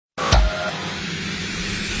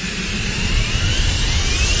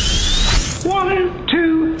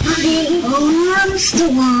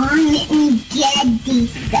Armstrong and Getty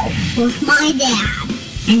with my dad.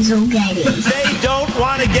 And so Getty. They don't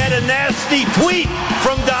want to get a nasty tweet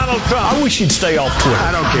from Donald Trump. I wish he'd stay off Twitter.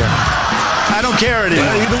 I don't care. I don't care anymore.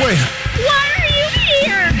 Either way. Why are you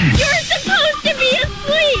here? You're supposed to be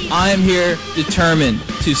asleep. I am here determined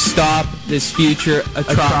to stop this future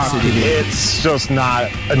atrocity. It's just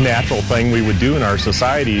not a natural thing we would do in our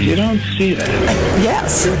society. You don't see that.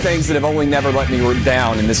 Yes. Two things that have only never let me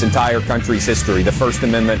down in this entire country's history. The First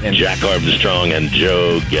Amendment and Jack Armstrong and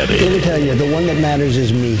Joe Getty. Let me tell you, the one that matters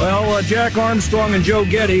is me. Well, Jack Armstrong and Joe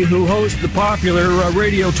Getty, who host the popular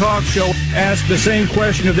radio talk show, asked the same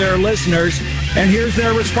question of their listeners, and here's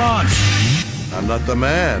their response. I'm not the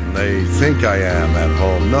man they think I am at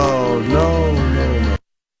home. No.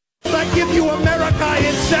 I give you America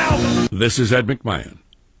itself. This is Ed McMahon.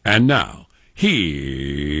 And now, here's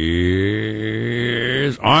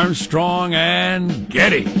Armstrong and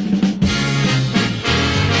Getty.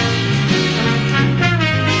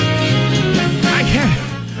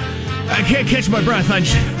 I can't catch my breath.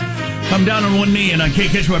 I'm down on one knee and I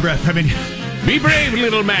can't catch my breath. I mean, be brave,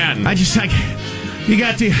 little man. You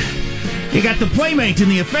got the playmate in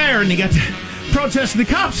the affair, and you got the protest of the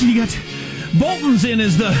cops, and you got Bolton's in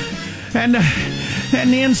as the and the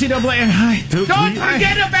NCAA. Don't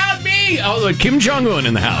forget about me. Oh, Kim Jong-un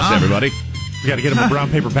in the house, everybody. We got to get him a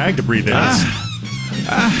brown paper bag to breathe in.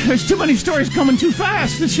 There's too many stories coming too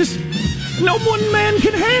fast. It's just no one man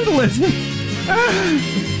can handle it.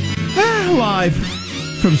 Live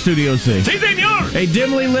from Studio C. Si, senor. A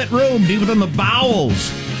dimly lit room deep within the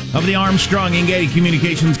bowels of the Armstrong and Getty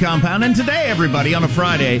Communications compound. And today, everybody, on a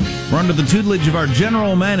Friday, we're under the tutelage of our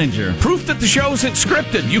general manager. Proof that the show isn't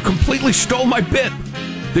scripted. You completely stole my bit.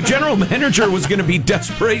 The general manager was going to be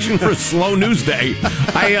desperation for a slow news day.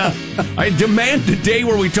 I demand a day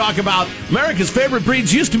where we talk about America's favorite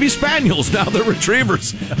breeds used to be Spaniels. Now they're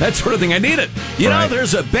Retrievers. That sort of thing. I need it. You know,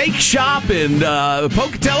 there's a bake shop in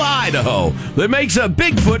Pocatello, Idaho that makes a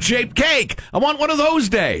Bigfoot-shaped cake. I want one of those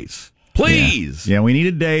days. Please. Yeah, we need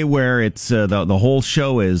a day where it's the whole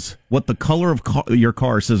show is what the color of your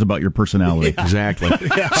car says about your personality. Yeah. Exactly.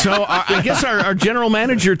 So I guess our general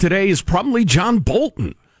manager today is probably John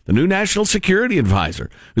Bolton, the new national security advisor,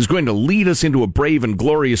 who's going to lead us into a brave and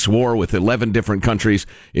glorious war with 11 different countries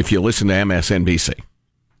if you listen to MSNBC.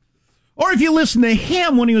 Or if you listen to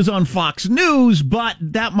him when he was on Fox News, but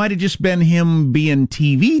that might have just been him being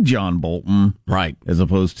TV John Bolton. Right. As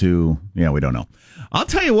opposed to, we don't know. I'll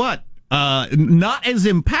tell you what. Not as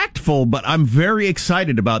impactful, but I'm very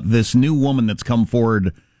excited about this new woman that's come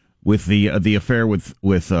forward with the affair with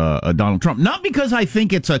Donald Trump. Not because I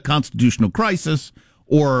think it's a constitutional crisis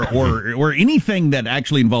or anything that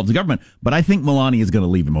actually involves the government, but I think Melania is going to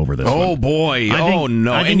leave him over this. Oh, boy.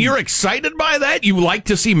 No. And you're excited by that? You like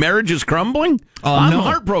to see marriages crumbling? I'm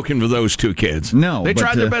heartbroken for those two kids. No. They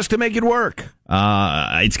tried their best to make it work.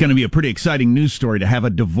 It's going to be a pretty exciting news story to have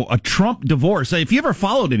a Trump divorce. If you ever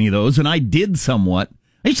followed any of those, and I did somewhat,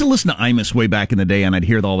 I used to listen to Imus way back in the day, and I'd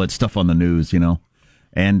hear all that stuff on the news,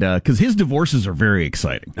 And because his divorces are very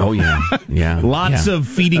exciting. Oh, yeah. Yeah. Lots of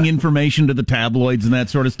feeding information to the tabloids and that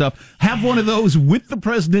sort of stuff. Have one of those with the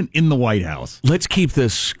president in the White House. Let's keep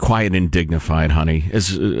this quiet and dignified, honey,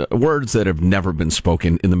 as words that have never been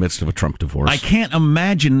spoken in the midst of a Trump divorce. I can't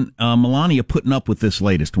imagine Melania putting up with this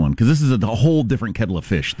latest one, because this is a whole different kettle of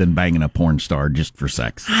fish than banging a porn star just for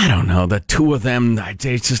sex. I don't know. The two of them, I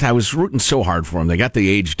was rooting so hard for them. They got the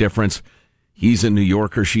age difference. He's a New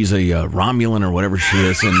Yorker, she's a Romulan or whatever she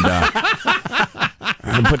is, and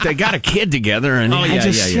but they got a kid together, and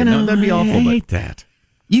that'd be awful. I hate that.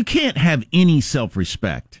 You can't have any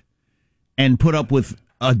self-respect and put up with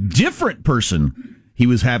a different person he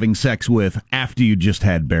was having sex with after you just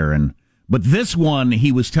had Barron. But this one,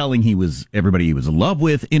 he was telling everybody he was in love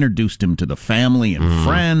with, introduced him to the family and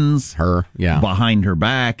friends. Her, behind her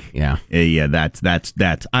back.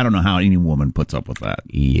 That's. I don't know how any woman puts up with that.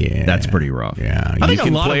 Yeah, that's pretty rough. Yeah, you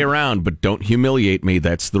can play around, but don't humiliate me.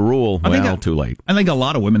 That's the rule. Too late. I think a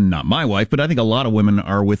lot of women, not my wife, but I think a lot of women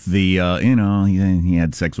are with the, he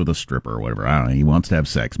had sex with a stripper or whatever. I don't know. He wants to have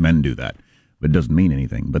sex. Men do that, but it doesn't mean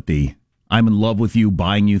anything. But I'm in love with you,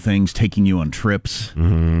 buying you things, taking you on trips.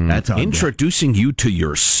 Mm-hmm. That's introducing you to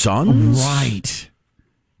your sons. Right.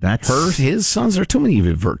 That's his sons. There are too many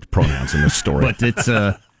overt pronouns in this story. But it's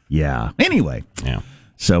Anyway. Yeah.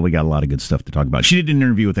 So we got a lot of good stuff to talk about. She did an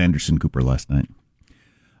interview with Anderson Cooper last night.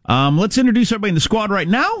 Let's introduce everybody in the squad right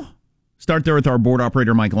now. Start there with our board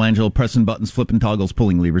operator, Michelangelo, pressing buttons, flipping toggles,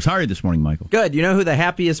 pulling levers. How are you this morning, Michael? Good. You know who the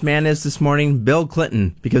happiest man is this morning? Bill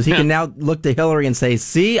Clinton, because he can now look to Hillary and say,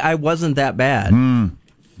 see, I wasn't that bad.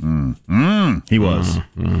 He was.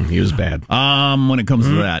 He was bad. When it comes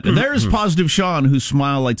to that. There's Positive Sean, whose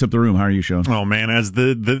smile lights up the room. How are you, Sean? Oh, man, as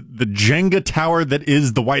the Jenga tower that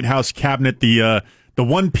is the White House cabinet, the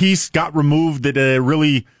one piece got removed that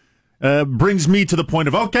really brings me to the point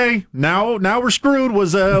of, okay, now we're screwed,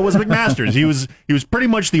 was McMaster's. He was pretty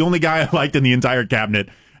much the only guy I liked in the entire cabinet,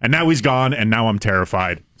 and now he's gone, and now I'm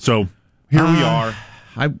terrified. So here we are.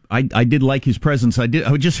 I did like his presence. I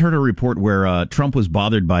just heard a report where Trump was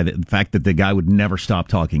bothered by the fact that the guy would never stop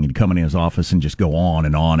talking. He'd come in his office and just go on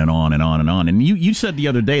and on and on and on and on. And you said the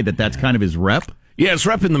other day that that's kind of his rep? Yeah, his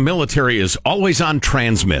rep in the military is always on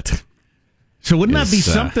transmit. So wouldn't that be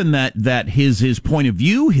something that his point of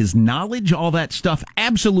view, his knowledge, all that stuff,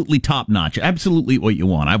 absolutely top notch, absolutely what you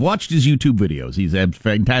want. I've watched his YouTube videos. He's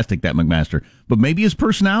fantastic, that McMaster. But maybe his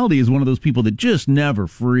personality is one of those people that just never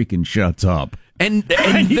freaking shuts up. And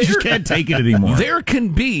you just can't take it anymore. There can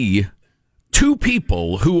be two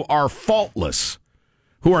people who are faultless,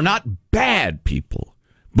 who are not bad people,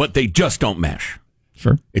 but they just don't mesh.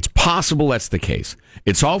 Sure. It's possible that's the case.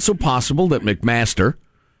 It's also possible that McMaster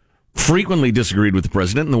frequently disagreed with the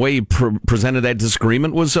president, and the way he presented that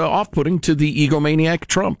disagreement was off-putting to the egomaniac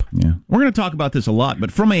Trump. Yeah, we're going to talk about this a lot, but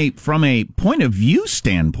from a point of view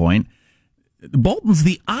standpoint, Bolton's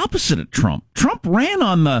the opposite of Trump. Trump ran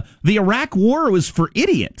on the Iraq War was for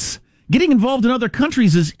idiots. Getting involved in other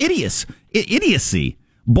countries is idiocy.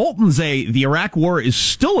 Bolton's the Iraq War is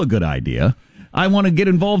still a good idea. I want to get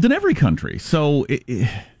involved in every country. So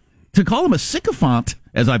to call him a sycophant,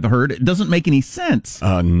 as I've heard, it doesn't make any sense.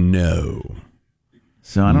 No.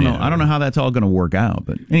 So I don't know. I don't know how that's all going to work out.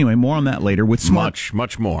 But anyway, more on that later with much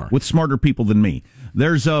more with smarter people than me.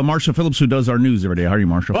 There's Marshall Phillips, who does our news every day. How are you,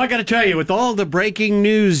 Marshall? Well, I got to tell you, with all the breaking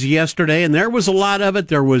news yesterday, and there was a lot of it,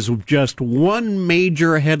 there was just one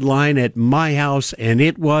major headline at my house, and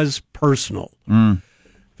it was personal. For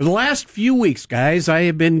the last few weeks, guys, I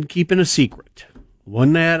have been keeping a secret,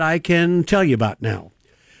 one that I can tell you about now.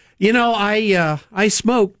 You know, I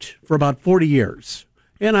smoked for about 40 years,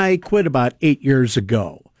 and I quit about 8 years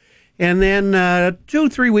ago. And then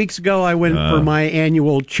 2-3 weeks ago, I went for my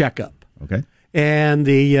annual checkup. Okay. And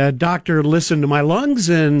the doctor listened to my lungs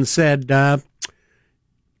and said,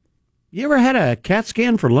 you ever had a CAT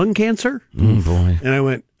scan for lung cancer? Oh, boy. And I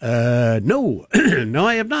went, no, no,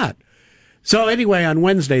 I have not. So anyway, on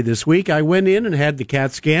Wednesday this week, I went in and had the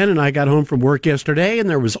CAT scan, and I got home from work yesterday, and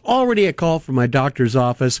there was already a call from my doctor's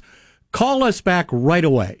office. Call us back right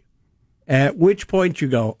away. At which point you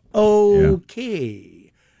go, okay. Yeah.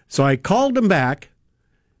 So I called him back,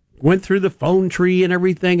 went through the phone tree and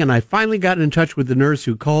everything, and I finally got in touch with the nurse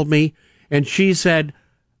who called me, and she said,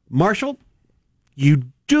 Marshall, you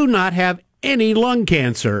do not have any lung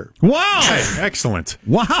cancer. Wow! Hey, excellent.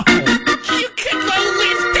 Wow! You can go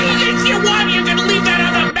live if you want. You can leave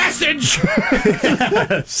that on the message.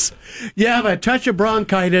 Yes. You have a touch of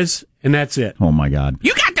bronchitis, and that's it. Oh, my God.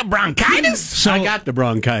 You got the bronchitis? So I got the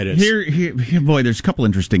bronchitis. Here, boy, there's a couple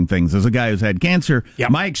interesting things. As a guy who's had cancer,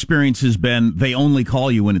 my experience has been they only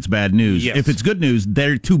call you when it's bad news. Yes. If it's good news,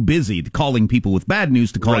 they're too busy calling people with bad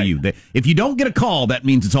news to call you. If you don't get a call, that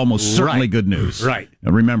means it's almost certainly good news. Right.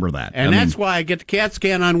 Now, remember that. And that's why I get the CAT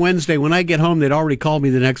scan on Wednesday. When I get home, they'd already called me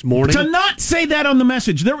the next morning. To not say that on the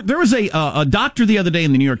message. There was a doctor the other day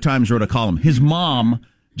in the New York Times wrote a column. His mom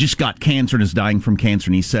just got cancer and is dying from cancer.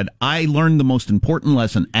 And he said, I learned the most important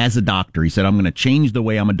lesson as a doctor. He said, I'm going to change the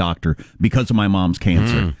way I'm a doctor because of my mom's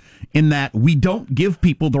cancer. In that we don't give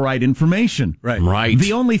people the right information. Right.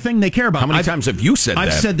 The only thing they care about. How many times have you said that?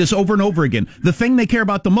 I've said this over and over again. The thing they care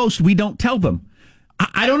about the most, we don't tell them.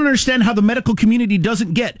 I don't understand how the medical community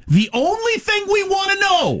doesn't get. The only thing we want to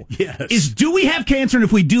know is, do we have cancer? And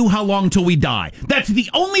if we do, how long till we die? That's the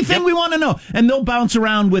only thing we want to know. And they'll bounce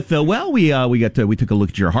around with, we took a look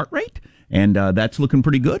at your heart rate, and that's looking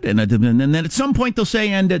pretty good. And then at some point they'll say,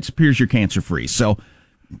 and it appears you're cancer free. So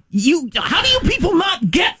how do you people not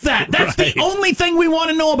get that? That's the only thing we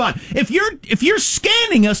want to know about. If you're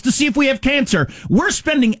scanning us to see if we have cancer, we're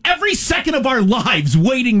spending every second of our lives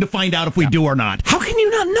waiting to find out if we do or not. How can you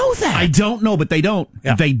not know that? I don't know, but they don't.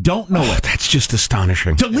 Yeah. They don't know it. That's just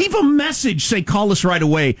astonishing. To leave a message, say call us right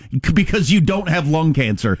away because you don't have lung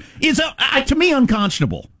cancer, is to me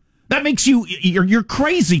unconscionable. That makes you're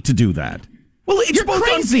crazy to do that. Well, it's you're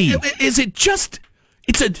crazy. Is it just?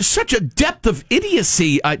 It's such a depth of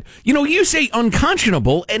idiocy. You say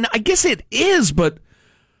unconscionable, and I guess it is, but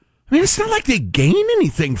I mean, it's not like they gain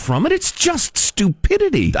anything from it. It's just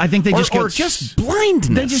stupidity. I think they just or just blindness.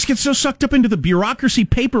 They just get so sucked up into the bureaucracy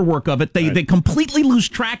paperwork of it, they completely lose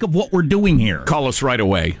track of what we're doing here. Call us right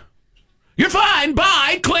away. You're fine.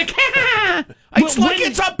 Bye. Click. It's like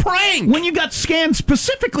it's a prank. When you got scanned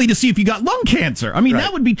specifically to see if you got lung cancer. I mean,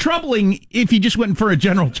 that would be troubling if you just went for a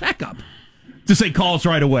general checkup to say call us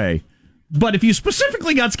right away. But if you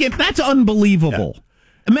specifically got scanned, that's unbelievable. Yeah.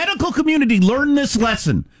 The medical community, learn this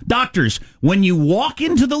lesson. Doctors, when you walk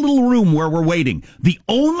into the little room where we're waiting, the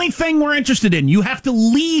only thing we're interested in, you have to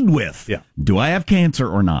lead with, do I have cancer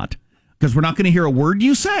or not? Because we're not going to hear a word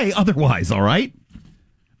you say otherwise, all right?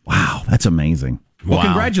 Wow, that's amazing. Well,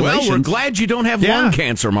 congratulations. Well, we're glad you don't have lung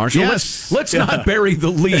cancer, Marshall. Yes. Let's not bury the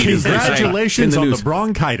lead. Congratulations on the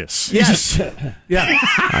bronchitis. Yes.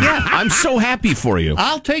 I'm so happy for you.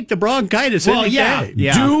 I'll take the bronchitis any day.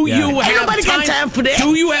 Do you have nobody got time for that.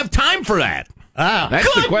 Do you have time for that?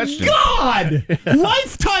 That's the question. God!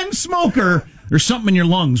 Lifetime smoker. There's something in your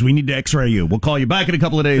lungs. We need to x-ray you. We'll call you back in a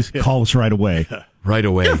couple of days. Call us right away. Right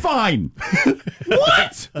away. You're fine.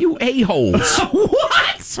 What? You a-holes.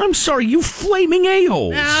 What? I'm sorry, you flaming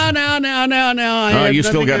a-holes. No. You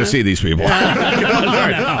still got to see these people.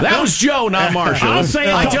 That was Joe, not Marshall. I'll say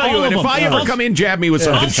it I to tell you, all and of if I them. ever come in, jab me with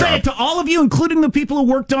something I'll say sharp. it to all of you, including the people who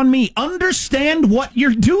worked on me. Understand what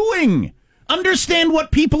you're doing. Understand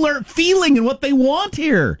what people are feeling and what they want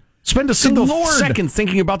here. Spend a single second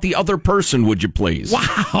thinking about the other person, would you please?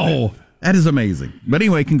 Wow. That is amazing. But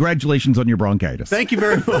anyway, congratulations on your bronchitis. Thank you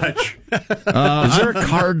very much. Is there a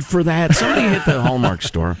card for that? Somebody hit the Hallmark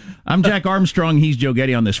store. I'm Jack Armstrong. He's Joe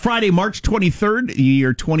Getty on this Friday, March 23rd,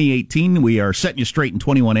 year 2018. We are setting you straight in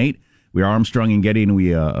 21.8. We are Armstrong and Getty, and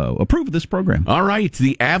we approve of this program. All right,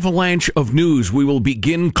 the avalanche of news. We will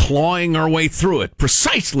begin clawing our way through it,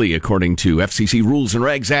 precisely according to FCC rules and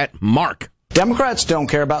regs at Mark. Democrats don't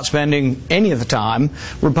care about spending any of the time.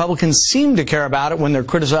 Republicans seem to care about it when they're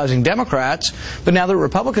criticizing Democrats. But now that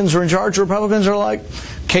Republicans are in charge, Republicans are like,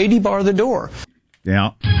 Katie, bar the door.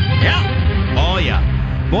 Yeah. Oh,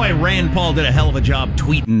 yeah. Boy, Rand Paul did a hell of a job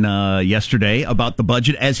tweeting yesterday about the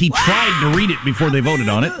budget as he tried to read it before they voted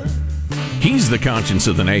on it. He's the conscience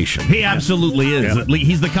of the nation. He absolutely is. Yeah.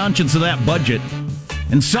 He's the conscience of that budget.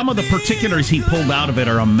 And some of the particulars he pulled out of it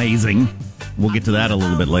are amazing. We'll get to that a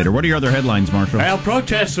little bit later. What are your other headlines, Marshall? Well,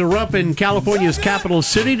 protests are up in California's capital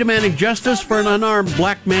city demanding justice for an unarmed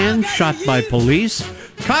black man shot by police.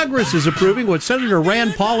 Congress is approving what Senator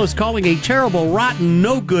Rand Paul is calling a terrible, rotten,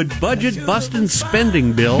 no-good budget-busting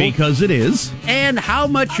spending bill. Because it is. And how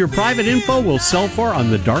much your private info will sell for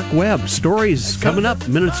on the dark web. Stories coming up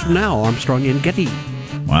minutes from now. Armstrong and Getty.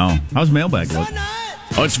 Wow. How's mailbag look?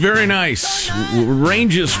 Oh, it's very nice.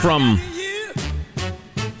 Ranges from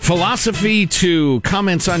philosophy to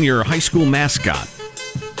comments on your high school mascot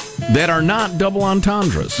that are not double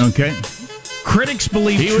entendres. Okay. Critics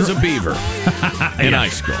believe he was a beaver in high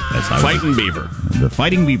school. That's Fighting beaver. The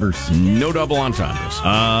Fighting Beavers. No double entendres.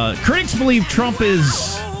 Critics believe Trump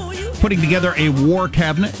is putting together a war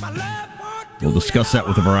cabinet. We'll discuss that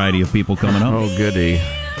with a variety of people coming up. Oh, goody.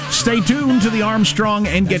 Stay tuned to the Armstrong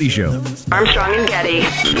and Getty Show. Armstrong and Getty.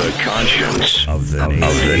 The conscience of the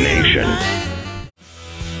nation.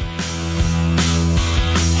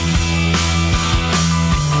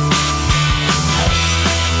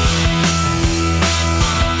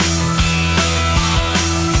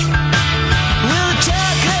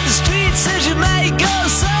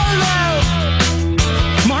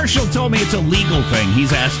 Marshall told me it's a legal thing.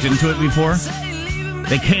 He's asked into it before.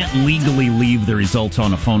 They can't legally leave the results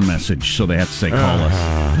on a phone message, so they have to say, call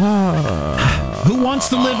us. Who wants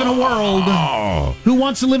to live in a world? Who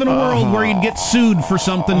wants to live in a world where you'd get sued for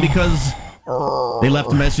something because they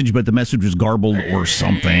left a message, but the message was garbled or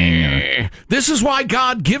something? This is why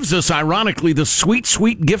God gives us, ironically, the sweet,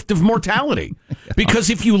 sweet gift of mortality. Because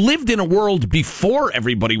if you lived in a world before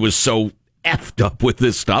everybody was so effed up with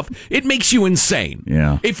this stuff, it makes you insane.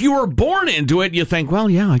 Yeah. If you were born into it, you think, well,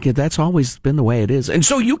 yeah, I get that's always been the way it is. And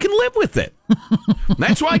so you can live with it.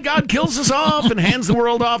 That's why God kills us off and hands the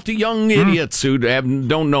world off to young idiots who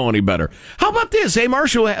don't know any better. How about this? Hey,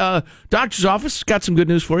 Marshall, doctor's office, got some good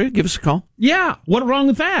news for you. Give us a call. Yeah. What's wrong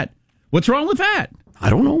with that? What's wrong with that? I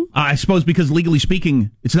don't know. I suppose because legally speaking,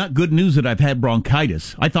 it's not good news that I've had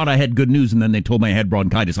bronchitis. I thought I had good news, and then they told me I had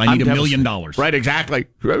bronchitis. I need $1 million. Right, exactly.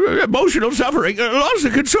 Emotional suffering, loss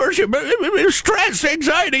of consortium, stress,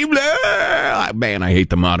 anxiety. Blah. Man, I hate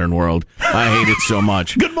the modern world. I hate it so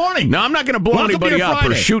much. Good morning. Now, I'm not going to blow anybody up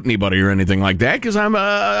Friday. or shoot anybody or anything like that, because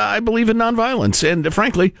I believe in nonviolence. And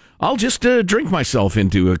frankly, I'll just drink myself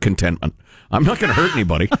into contentment. I'm not going to hurt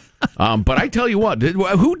anybody. But I tell you what,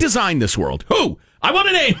 who designed this world? Who? I want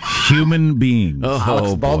a name. Human beings.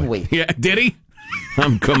 Alex Baldwin. Yeah, did he?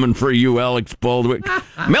 I'm coming for you, Alex Baldwin.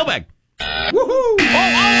 Mailbag. Woohoo!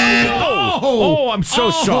 Oh, I'm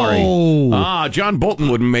so sorry. John Bolton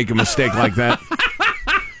wouldn't make a mistake like that.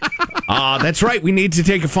 That's right. We need to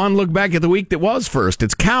take a fun look back at the week that was first.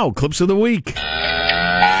 It's Cow Clips of the Week.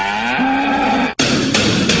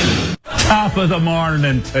 Top of the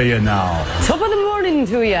morning to you now. Top of the morning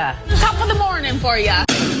to ya. Top of the morning for ya.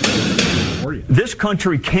 This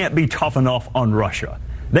country can't be tough enough on Russia.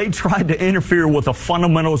 They tried to interfere with the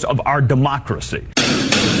fundamentals of our democracy.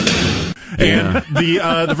 Yeah,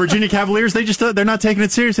 the Virginia Cavaliers, they're not taking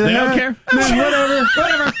it seriously. They don't care.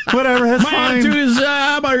 Whatever. That's my fine. attitude is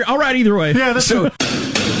all right either way. Yeah, that's so.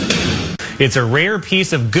 It's a rare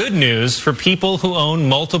piece of good news for people who own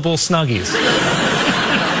multiple Snuggies.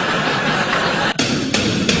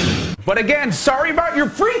 But again, sorry about your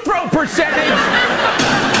free throw percentage.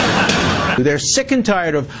 They're sick and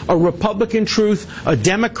tired of a Republican truth, a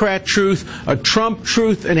Democrat truth, a Trump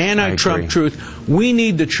truth, an anti-Trump truth. We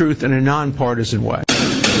need the truth in a nonpartisan way.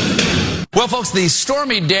 Well, folks, the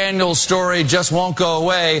Stormy Daniels story just won't go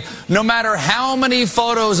away. No matter how many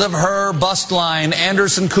photos of her bust line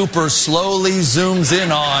Anderson Cooper slowly zooms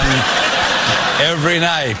in on every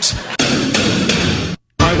night.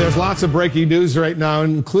 There's lots of breaking news right now,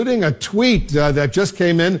 including a tweet that just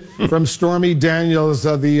came in from Stormy Daniels,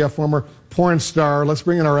 the former porn star. Let's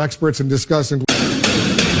bring in our experts and discuss. Wolf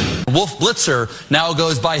Blitzer now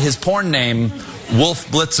goes by his porn name, Wolf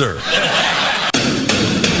Blitzer.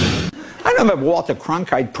 I remember Walter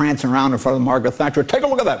Cronkite prancing around in front of Margaret Thatcher. Take a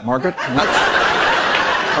look at that, Margaret. And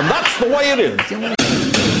that's the way it is. And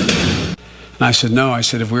I said, no. I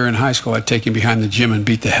said, if we were in high school, I'd take him behind the gym and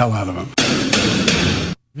beat the hell out of him.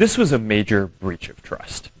 This was a major breach of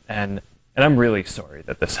trust, and I'm really sorry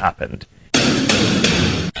that this happened.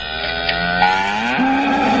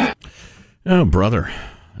 Oh, brother.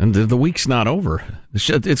 And the week's not over.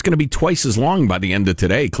 It's going to be twice as long by the end of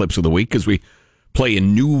today, Clips of the Week, because we play a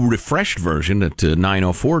new, refreshed version at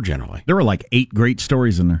 9:04 generally. There were like 8 great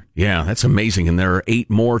stories in there. Yeah, that's amazing, and there are 8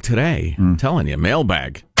 more today. I'm telling you,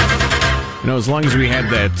 mailbag. You know, as long as we had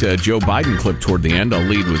that Joe Biden clip toward the end, I'll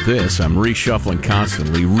lead with this. I'm reshuffling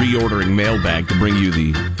constantly, reordering mailbag to bring you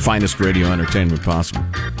the finest radio entertainment possible.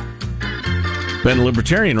 Ben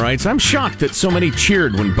Libertarian writes, I'm shocked that so many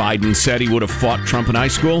cheered when Biden said he would have fought Trump in high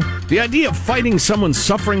school. The idea of fighting someone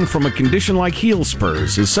suffering from a condition like heel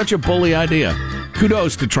spurs is such a bully idea.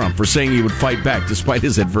 Kudos to Trump for saying he would fight back despite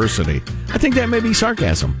his adversity. I think that may be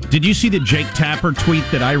sarcasm. Did you see the Jake Tapper tweet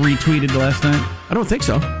that I retweeted last night? I don't think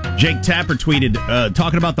so. Jake Tapper tweeted,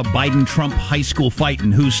 talking about the Biden-Trump high school fight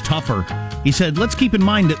and who's tougher. He said, let's keep in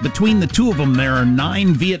mind that between the two of them, there are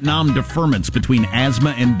 9 Vietnam deferments between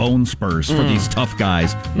asthma and bone spurs for these tough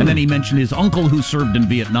guys. And then he mentioned his uncle who served in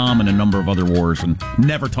Vietnam and a number of other wars and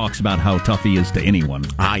never talks about how tough he is to anyone.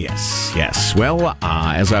 Ah, yes. Well,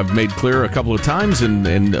 as I've made clear a couple of times,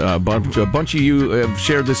 and a bunch of you have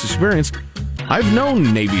shared this experience, I've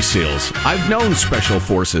known Navy SEALs. I've known Special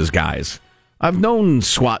Forces guys. I've known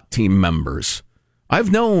SWAT team members.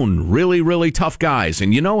 I've known really, really tough guys.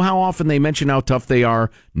 And you know how often they mention how tough they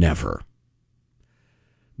are? Never.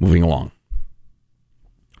 Moving along.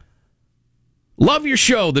 Love your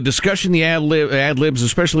show, the discussion, the ad-libs,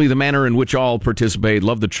 especially the manner in which all participate.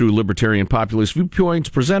 Love the true libertarian populist viewpoints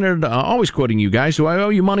presented. Always quoting you guys. Do I owe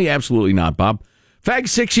you money? Absolutely not, Bob. Fag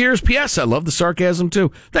 6 years. P.S. I love the sarcasm,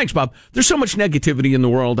 too. Thanks, Bob. There's so much negativity in the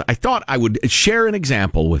world. I thought I would share an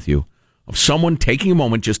example with you of someone taking a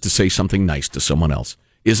moment just to say something nice to someone else.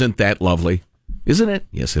 Isn't that lovely? Isn't it?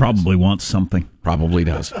 Yes, it Probably wants something. Probably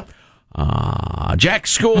does.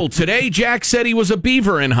 Jack's school. Today, Jack said he was a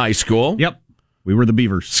Beaver in high school. Yep. We were the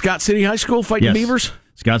Beavers. Scott City High School fighting Beavers?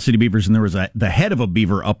 Scott City Beavers, and there was the head of a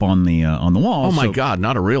beaver up on the wall. Oh, my God,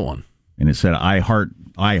 not a real one. And it said, I heart,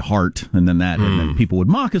 and then that, and then people would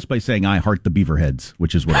mock us by saying, I heart the beaver heads,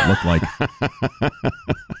 which is what it looked like.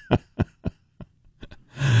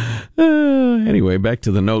 Anyway, back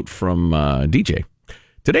to the note from DJ.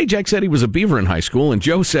 Today, Jack said he was a Beaver in high school, and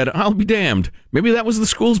Joe said, I'll be damned. Maybe that was the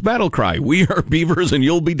school's battle cry. We are Beavers, and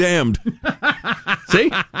you'll be damned.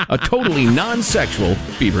 See? A totally non-sexual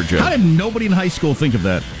Beaver joke. How did nobody in high school think of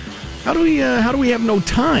that? How do we have no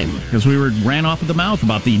time? Because we ran off at the mouth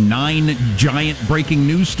about the 9 giant breaking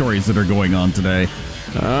news stories that are going on today.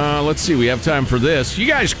 Let's see. We have time for this. You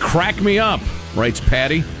guys crack me up, writes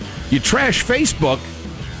Patty. You trash Facebook,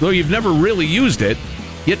 though you've never really used it,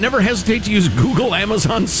 yet never hesitate to use Google,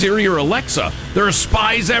 Amazon, Siri, or Alexa. There are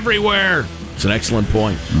spies everywhere. It's an excellent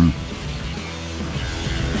point.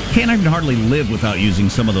 Can't even hardly live without using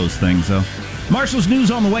some of those things, though. Marshall's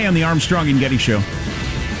News on the way on the Armstrong and Getty Show.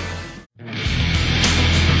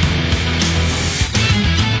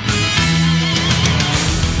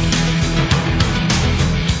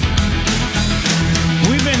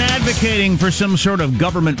 advocating for some sort of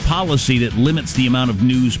government policy that limits the amount of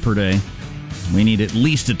news per day. We need at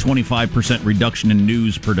least a 25% reduction in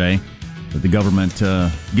news per day that the government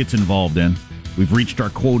gets involved in. We've reached our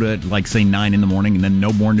quota at, like, say, 9 in the morning, and then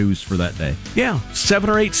no more news for that day. Yeah, 7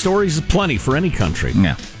 or 8 stories is plenty for any country.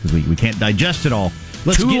 Yeah, because we can't digest it all.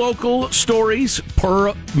 Two local stories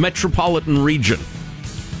per metropolitan region.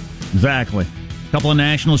 Exactly. A couple of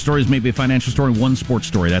national stories, maybe a financial story, one sports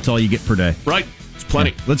story. That's all you get per day. Right. It's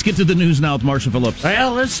plenty. Yeah. Let's get to the news now with Marshall Phillips.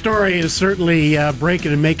 Well, this story is certainly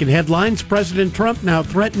breaking and making headlines. President Trump now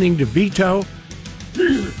threatening to veto...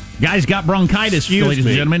 Guy's got bronchitis, ladies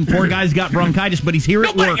and gentlemen. Poor guy's got bronchitis, but he's here at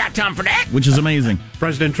work. Nobody got time for that. Which is amazing.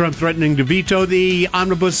 President Trump threatening to veto the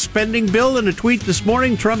omnibus spending bill. In a tweet this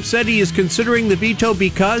morning, Trump said he is considering the veto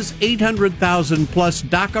because 800,000 plus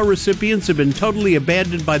DACA recipients have been totally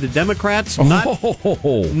abandoned by the Democrats.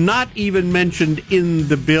 Not even mentioned in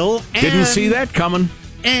the bill. Didn't see that coming.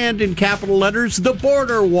 And in capital letters, the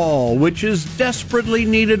border wall, which is desperately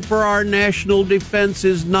needed for our national defense,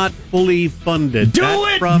 is not fully funded. Do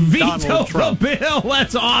it! From Veto the bill!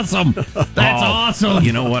 That's awesome! That's awesome!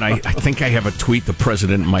 You know what? I think I have a tweet the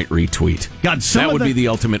president might retweet. God, that would be the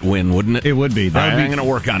ultimate win, wouldn't it? It would be. I'm going to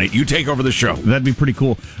work on it. You take over the show. That'd be pretty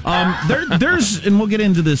cool. There's, and we'll get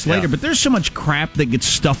into this later, but there's so much crap that gets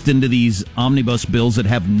stuffed into these omnibus bills that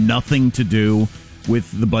have nothing to do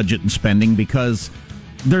with the budget and spending because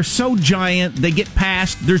they're so giant, they get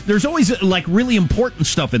passed. There's always, like, really important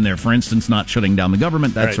stuff in there. For instance, not shutting down the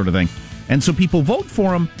government, that sort of thing. And so people vote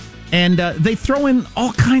for them, and they throw in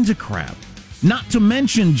all kinds of crap. Not to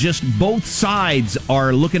mention, just both sides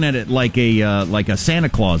are looking at it like a Santa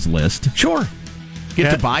Claus list. Sure.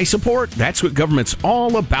 Get to buy support. That's what government's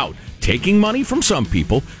all about. Taking money from some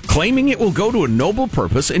people, claiming it will go to a noble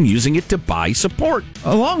purpose, and using it to buy support.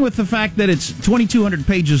 Along with the fact that it's 2,200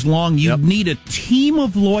 pages long, you'd need a team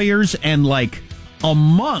of lawyers and, like, a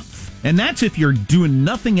month. And that's if you're doing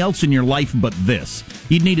nothing else in your life but this.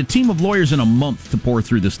 You'd need a team of lawyers in a month to pour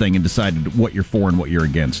through this thing and decide what you're for and what you're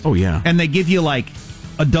against. Oh, yeah. And they give you, like,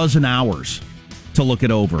 a dozen hours to look it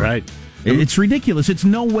over. Right. It's ridiculous. It's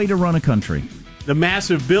no way to run a country. The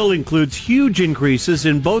massive bill includes huge increases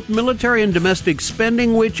in both military and domestic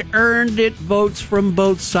spending, which earned it votes from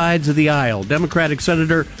both sides of the aisle. Democratic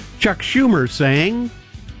Senator Chuck Schumer saying,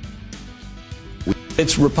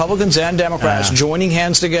 it's Republicans and Democrats joining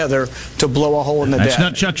hands together to blow a hole in the debt. That's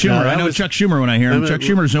not Chuck Schumer. I know Chuck Schumer when I hear him. Chuck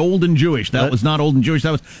Schumer's old and Jewish. That was not old and Jewish.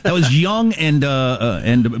 That was young and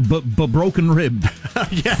broken ribbed.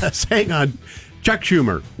 Yes, hang on. Chuck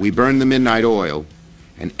Schumer. We burned the midnight oil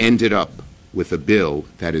and ended up with a bill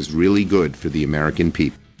that is really good for the American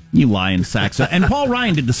people. You lying Saxa. And Paul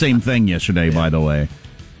Ryan did the same thing yesterday, by the way.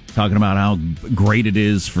 Talking about how great it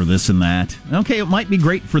is for this and that. Okay, it might be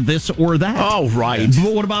great for this or that. Oh, right.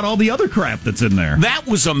 But what about all the other crap that's in there? That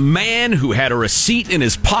was a man who had a receipt in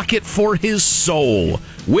his pocket for his soul,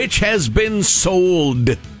 which has been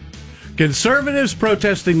sold. Conservatives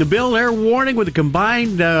protesting the bill. They're warning with the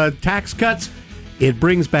combined tax cuts, it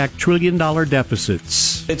brings back trillion-dollar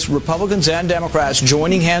deficits. It's Republicans and Democrats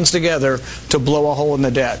joining hands together to blow a hole in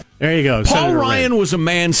the debt. There you go. Paul Senator Ryan was a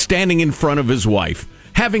man standing in front of his wife,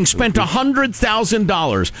 having spent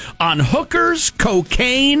 $100,000 on hookers,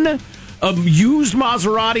 cocaine, a used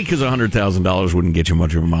Maserati, because $100,000 wouldn't get you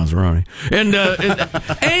much of a Maserati, and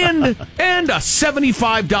a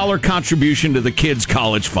 $75 contribution to the kids'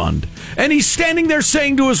 college fund. And he's standing there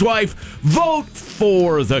saying to his wife, vote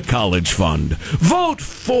for the college fund. Vote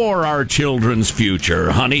for our children's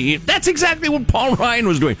future, honey. That's exactly what Paul Ryan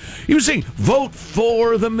was doing. He was saying, vote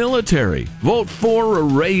for the military. Vote for a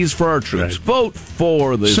raise for our troops. Right. Vote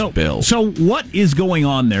for this bill. So what is going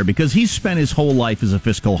on there? Because he's spent his whole life as a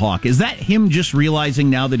fiscal hawk. Is that him just realizing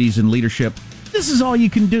now that he's in leadership, this is all you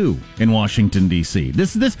can do in Washington, D.C.?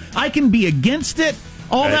 This I can be against it.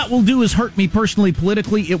 All that will do is hurt me personally,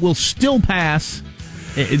 politically. It will still pass.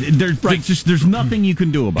 There's nothing you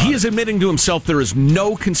can do about it. He is admitting to himself there is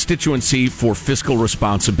no constituency for fiscal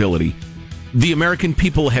responsibility. The American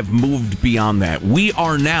people have moved beyond that. We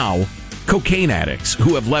are now cocaine addicts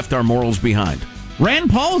who have left our morals behind. Rand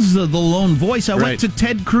Paul's the lone voice. I went to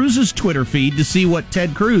Ted Cruz's Twitter feed to see what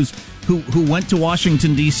Ted Cruz, who went to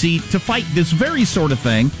Washington, D.C. to fight this very sort of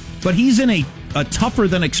thing, but he's in a tougher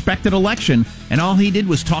than expected election, and all he did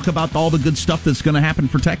was talk about all the good stuff that's going to happen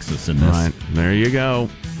for Texas in this. Right, there you go.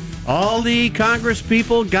 All the Congress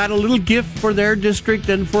people got a little gift for their district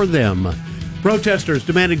and for them. Protesters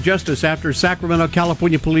demanding justice after Sacramento,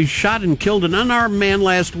 California police shot and killed an unarmed man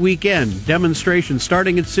last weekend. Demonstrations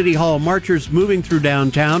starting at City Hall, marchers moving through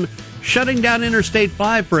downtown, shutting down Interstate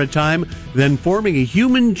 5 for a time, then forming a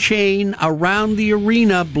human chain around the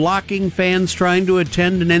arena, blocking fans trying to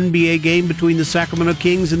attend an NBA game between the Sacramento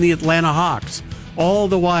Kings and the Atlanta Hawks. All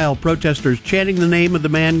the while, protesters chanting the name of the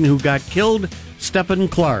man who got killed, Stephen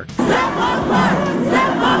Clark.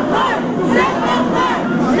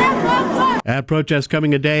 That protest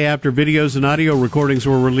coming a day after videos and audio recordings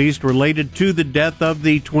were released related to the death of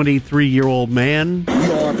the 23-year-old man. We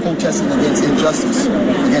are protesting against injustice,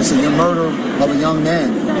 against the murder of a young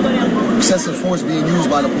man, excessive force being used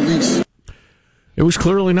by the police. It was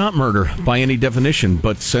clearly not murder by any definition,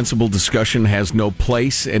 but sensible discussion has no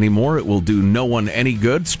place anymore. It will do no one any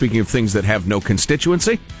good. Speaking of things that have no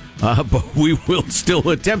constituency, but we will still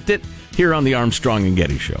attempt it here on the Armstrong and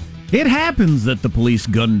Getty Show. It happens that the police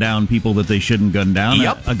gun down people that they shouldn't gun down.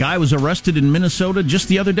 Yep. A guy was arrested in Minnesota just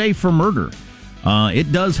the other day for murder.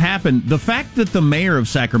 It does happen. The fact that the mayor of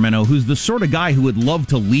Sacramento, who's the sort of guy who would love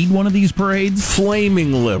to lead one of these parades,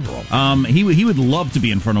 flaming liberal, he would love to be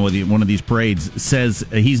in front of one of these parades, says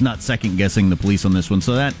he's not second-guessing the police on this one.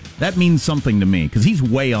 So that means something to me, because he's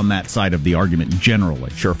way on that side of the argument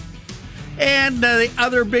generally. Sure. And the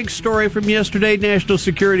other big story from yesterday, National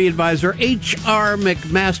Security Advisor H.R.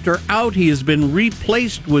 McMaster out. He has been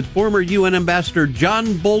replaced with former UN Ambassador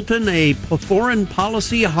John Bolton, a foreign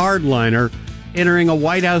policy hardliner, entering a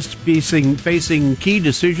White House facing key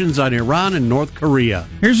decisions on Iran and North Korea.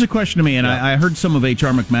 Here's a question to me, and I heard some of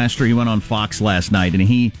H.R. McMaster. He went on Fox last night, and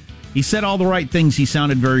he said all the right things. He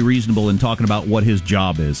sounded very reasonable in talking about what his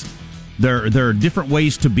job is. There are different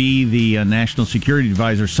ways to be the national security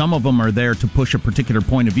advisor. Some of them are there to push a particular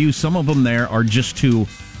point of view. Some of them there are just to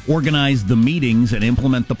organize the meetings and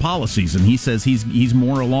implement the policies. And he says he's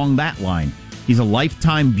more along that line. He's a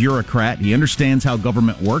lifetime bureaucrat. He understands how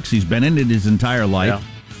government works. He's been in it his entire life. Yeah.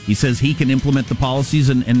 He says he can implement the policies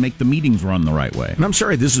and make the meetings run the right way. And I'm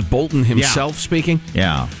sorry, this is Bolton himself speaking?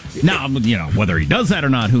 Yeah. Now, whether he does that or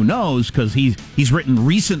not, who knows? Because he's written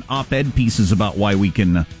recent op-ed pieces about why we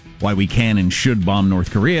can and should bomb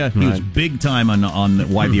North Korea. He was big time on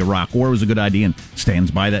why the Iraq War was a good idea and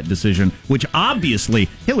stands by that decision, which obviously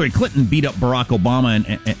Hillary Clinton beat up Barack Obama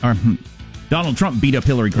and Donald Trump beat up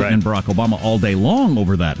Hillary Clinton and Barack Obama all day long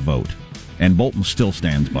over that vote. And Bolton still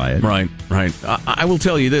stands by it. Right. I will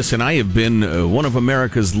tell you this, and I have been one of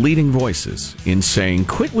America's leading voices in saying,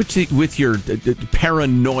 quit with your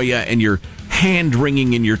paranoia and your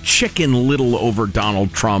hand-wringing and your chicken little over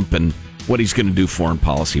Donald Trump and what he's going to do foreign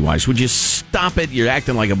policy-wise. Would you stop it? You're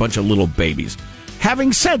acting like a bunch of little babies.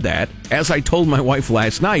 Having said that, as I told my wife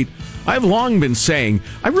last night, I've long been saying,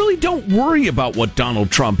 I really don't worry about what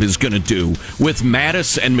Donald Trump is going to do with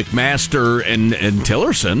Mattis and McMaster and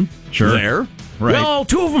Tillerson. Sure. There. Right. Well,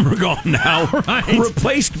 two of them are gone now,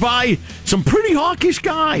 replaced by some pretty hawkish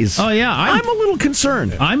guys. Oh, yeah. I'm a little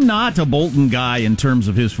concerned. I'm not a Bolton guy in terms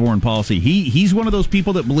of his foreign policy. He's one of those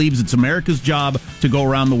people that believes it's America's job to go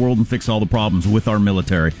around the world and fix all the problems with our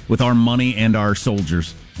military, with our money and our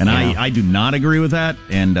soldiers. And I do not agree with that,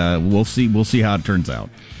 and we'll see how it turns out.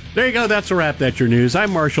 There you go. That's a wrap. That's your news.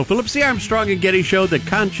 I'm Marshall Phillips, the Armstrong and Getty Show, the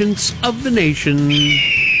conscience of the nation.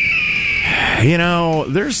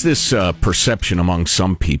 There's this perception among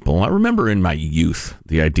some people. I remember in my youth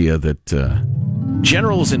the idea that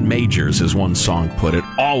generals and majors, as one song put it,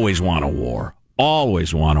 always want a war.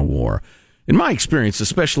 Always want a war. In my experience,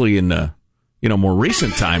 especially in more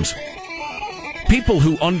recent times, people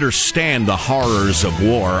who understand the horrors of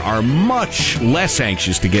war are much less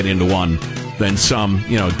anxious to get into one than some,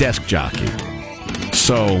 desk jockey.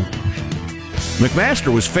 So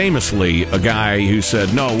McMaster was famously a guy who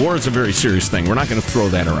said, no, war is a very serious thing. We're not going to throw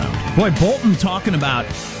that around. Boy, Bolton talking about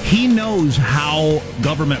he knows how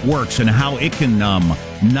government works and how it can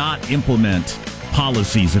not implement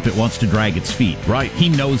policies if it wants to drag its feet. Right. He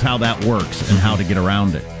knows how that works and how to get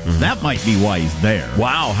around it. Mm-hmm. That might be why he's there.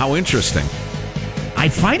 Wow, how interesting. I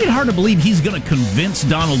find it hard to believe he's going to convince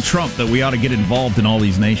Donald Trump that we ought to get involved in all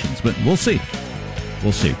these nations, but we'll see.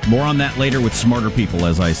 We'll see. More on that later with smarter people,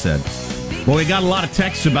 as I said. Well, we got a lot of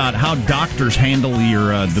texts about how doctors handle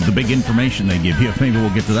your the big information they give you. Maybe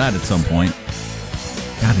we'll get to that at some point.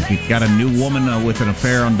 God, you got a new woman with an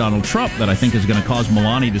affair on Donald Trump that I think is going to cause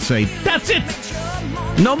Melania to say, "That's it,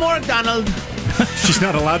 no more Donald." She's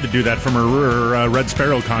not allowed to do that from her Red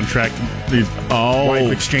Sparrow contract, the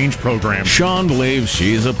wife exchange program. Sean believes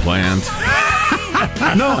she's a plant.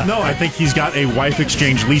 No, I think he's got a wife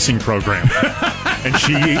exchange leasing program. And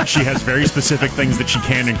she has very specific things that she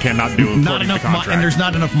can and cannot do according to the contract. And there's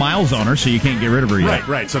not enough miles on her, so you can't get rid of her yet.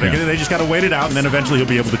 Right. So they just got to wait it out, and then eventually he'll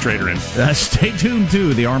be able to trade her in. Stay tuned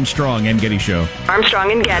to the Armstrong and Getty Show.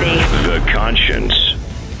 Armstrong and Getty. The conscience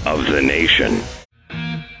of the nation.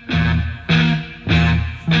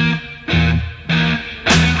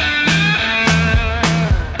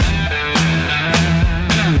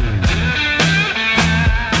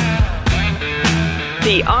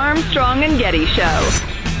 The Armstrong and Getty Show. I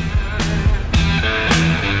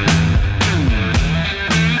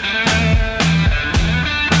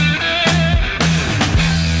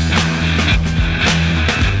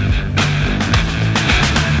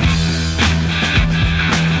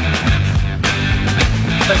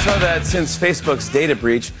saw that since Facebook's data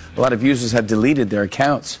breach, a lot of users have deleted their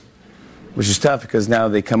accounts, which is tough because now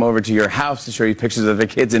they come over to your house to show you pictures of their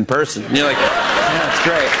kids in person. And you're like, yeah, that's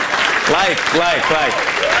great. Like.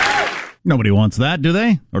 Nobody wants that, do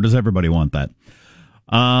they? Or does everybody want that?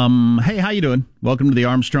 Hey, how you doing? Welcome to the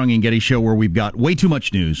Armstrong and Getty Show, where we've got way too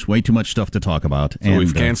much news, way too much stuff to talk about. So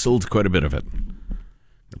we've canceled quite a bit of it.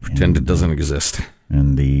 Pretend it doesn't exist.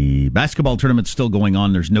 And the basketball tournament's still going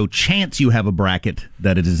on. There's no chance you have a bracket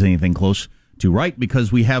that it is anything close to right,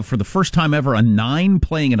 because we have, for the first time ever, a 9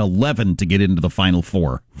 playing an 11 to get into the Final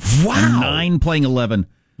Four. Wow. A 9 playing 11.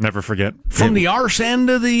 Never forget. From the arse end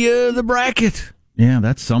of the bracket. Yeah,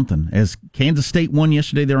 that's something. As Kansas State won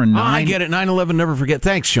yesterday, they're a 9. I get it. 9-11, never forget.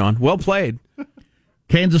 Thanks, Sean. Well played.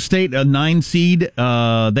 Kansas State, a 9 seed.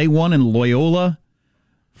 They won in Loyola.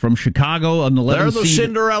 From Chicago, an 11 They're the seed.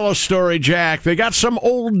 Cinderella story, Jack. They got some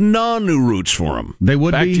old nun who roots for them. They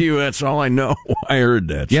would Back be. to you. That's all I know. I heard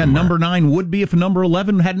that. Yeah, somewhere. number 9 would be if number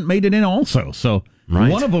 11 hadn't made it in also. So Right.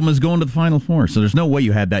 one of them is going to the Final Four. So there's no way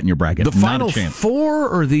you had that in your bracket. The Not Final a chance. Four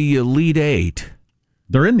or the Elite Eight?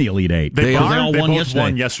 They're in the Elite Eight. They all both won yesterday.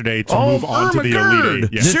 won yesterday to move on to the Elite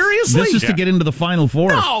Eight. Yeah. Seriously? This is to get into the Final Four.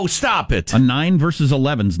 No, stop it. A 9 versus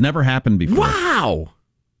 11's never happened before. Wow.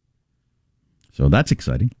 So that's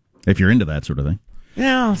exciting. If you're into that sort of thing.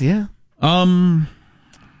 Yeah.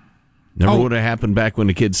 Never would have happened back when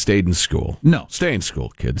the kids stayed in school. No. Stay in school,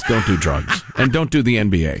 kids. Don't do drugs. And don't do the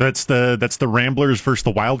NBA. That's the Ramblers versus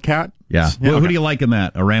the Wildcat. Yeah. Yeah, Who do you like in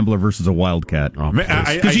that? A Rambler versus a Wildcat?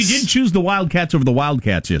 Because you did choose the Wildcats over the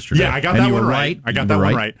Wildcats yesterday. Yeah, I got And that you one were right. I got that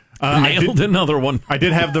one right. Nailed another one. I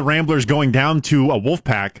did have the Ramblers going down to a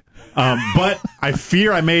Wolfpack, but I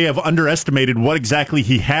fear I may have underestimated what exactly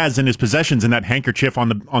he has in his possessions in that handkerchief on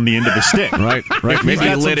the end of the stick. Right. Maybe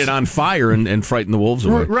he lit it on fire and frightened the wolves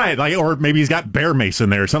away. Right, or maybe he's got bear mace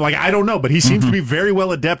in there or something. I don't know, but he seems to be very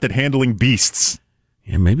well adept at handling beasts.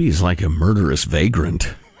 Yeah, maybe he's like a murderous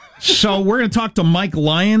vagrant. So we're going to talk to Mike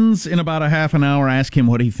Lyons in about a half an hour, ask him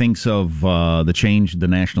what he thinks of the change, the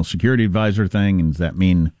National Security Advisor thing, and does that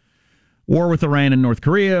mean war with Iran and North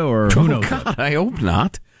Korea, or who knows? God, I hope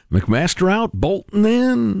not. McMaster out, Bolton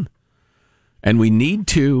in. And we need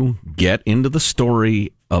to get into the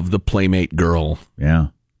story of the Playmate girl. Yeah.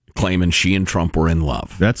 Claiming she and Trump were in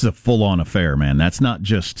love. That's a full-on affair, man. That's not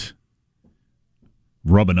just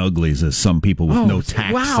rubbing uglies, as some people with no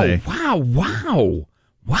tact say.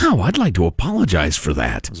 Wow, I'd like to apologize for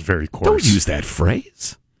that. It's very coarse. Don't use that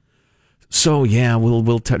phrase. So, yeah,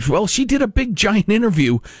 we'll touch. Well, she did a big, giant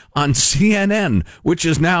interview on CNN, which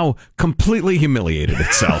has now completely humiliated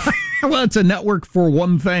itself. Well, it's a network for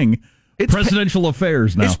one thing. It's presidential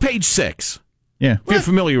affairs now. It's page 6. Yeah. If you're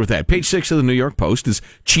familiar with that. Page 6 of the New York Post is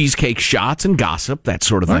cheesecake shots and gossip, that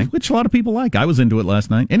sort of thing. Which a lot of people like. I was into it last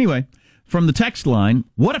night. Anyway, from the text line,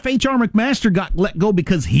 what if H.R. McMaster got let go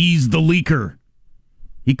because he's the leaker?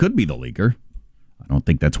 He could be the leaker. I don't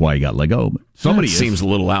think that's why he got let go, but somebody seems a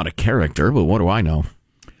little out of character, but what do I know?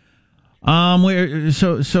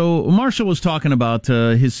 So Marshall was talking about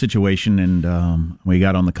his situation, and we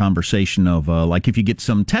got on the conversation of like if you get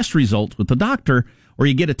some test results with the doctor, or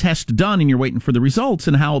you get a test done and you're waiting for the results,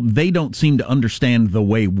 and how they don't seem to understand the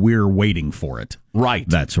way we're waiting for it, right?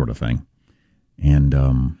 That sort of thing,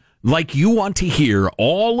 and like you want to hear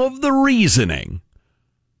all of the reasoning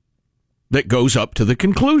that goes up to the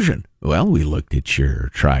conclusion. Well, we looked at your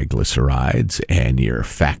triglycerides and your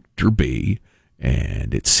factor B,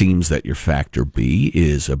 and it seems that your factor B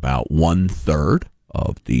is about 1/3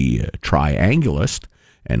 of the triangulist,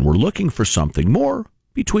 and we're looking for something more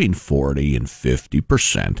between 40 and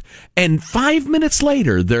 50%. And 5 minutes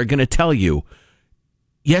later, they're going to tell you,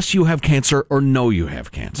 yes, you have cancer, or no, you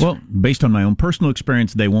have cancer. Well, based on my own personal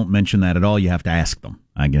experience, they won't mention that at all. You have to ask them.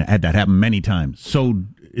 I had that happen many times. So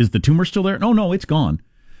is the tumor still there? No, it's gone.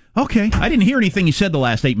 Okay. I didn't hear anything you said the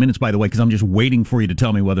last 8 minutes, by the way, because I'm just waiting for you to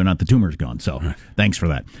tell me whether or not the tumor's gone. So thanks for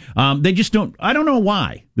that. They just don't, I don't know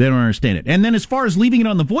why. They don't understand it. And then as far as leaving it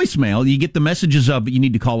on the voicemail, you get the messages of, you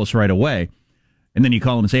need to call us right away. And then you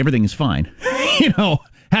call them and say, everything is fine.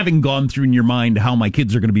 Having gone through in your mind how my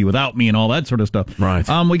kids are going to be without me and all that sort of stuff. Right.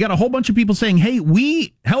 We got a whole bunch of people saying, hey,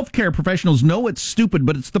 we healthcare professionals know it's stupid,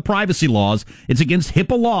 but it's the privacy laws. It's against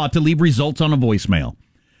HIPAA law to leave results on a voicemail.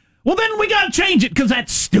 Well, then we got to change it because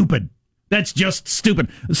that's stupid. That's just stupid.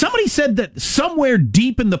 Somebody said that somewhere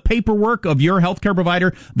deep in the paperwork of your healthcare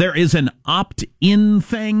provider, there is an opt-in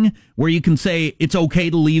thing where you can say it's okay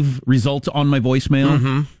to leave results on my voicemail.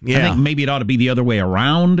 Mm-hmm. Yeah. I think maybe it ought to be the other way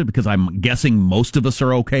around because I'm guessing most of us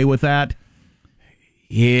are okay with that.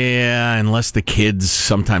 Yeah, unless the kids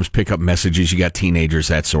sometimes pick up messages. You got teenagers,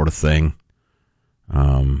 that sort of thing.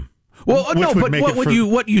 Well, no, but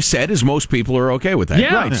what you said is most people are okay with that.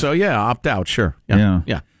 Yeah. Right, so opt out, sure.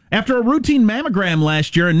 Yeah. After a routine mammogram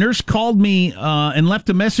last year, a nurse called me and left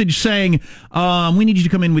a message saying, we need you to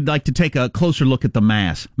come in. We'd like to take a closer look at the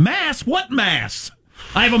mass. Mass? What mass?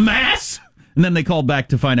 I have a mass? And then they called back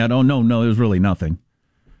to find out, no, it was really nothing.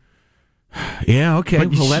 Yeah, okay.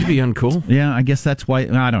 Well, that'd be uncool. Yeah, I guess that's why.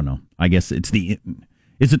 I don't know. I guess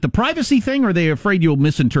is it the privacy thing, or are they afraid you'll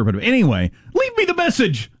misinterpret it? Anyway, leave me the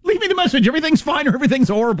message. Leave me the message. Everything's fine or everything's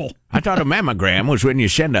horrible. I thought a mammogram was when you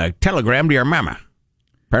send a telegram to your mama.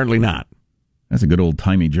 Apparently not. That's a good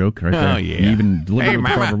old-timey joke right there. Oh, yeah. You even delivered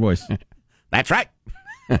with a proper voice. That's right.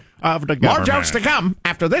 Of the More jokes to come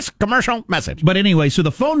after this commercial message. But anyway, so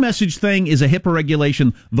the phone message thing is a HIPAA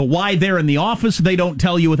regulation. The why they're in the office, they don't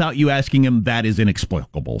tell you without you asking them. That is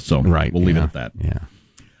inexplicable. So we'll leave it at that. Yeah.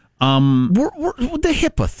 The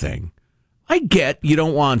HIPAA thing. I get you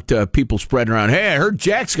don't want people spreading around, hey, I heard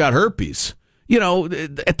Jack's got herpes,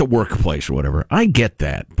 at the workplace or whatever. I get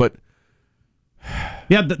that. But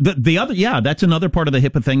yeah, the other, that's another part of the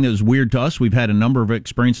HIPAA thing that is weird to us. We've had a number of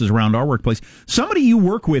experiences around our workplace. Somebody you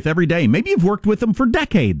work with every day, maybe you've worked with them for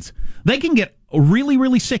decades. They can get really,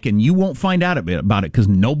 really sick, and you won't find out about it because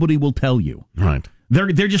nobody will tell you. Right.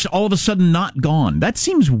 They're just all of a sudden not gone. That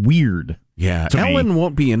seems weird. Yeah, Ellen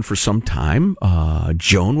won't be in for some time.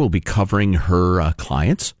 Joan will be covering her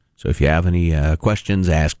clients. So if you have any questions,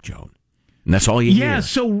 ask Joan. And that's all you hear. Yeah,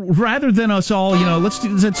 so rather than us all, let's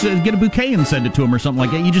get a bouquet and send it to them or something like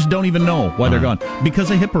that. You just don't even know why they're gone because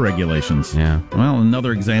of HIPAA regulations. Yeah. Well,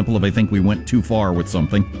 another example of I think we went too far with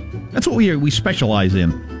something. That's what we specialize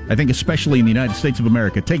in. I think especially in the United States of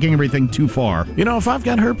America, taking everything too far. If I've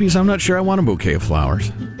got herpes, I'm not sure I want a bouquet of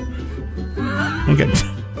flowers. I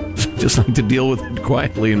just like to deal with it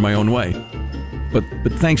quietly in my own way. But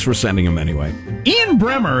thanks for sending them anyway. Ian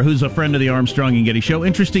Bremmer, who's a friend of the Armstrong and Getty Show,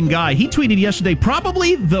 interesting guy. He tweeted yesterday,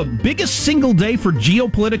 probably the biggest single day for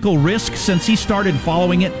geopolitical risk since he started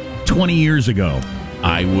following it 20 years ago.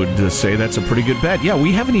 I would say that's a pretty good bet. Yeah,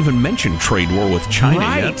 we haven't even mentioned trade war with China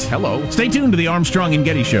yet. Hello. Stay tuned to the Armstrong and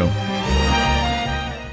Getty Show.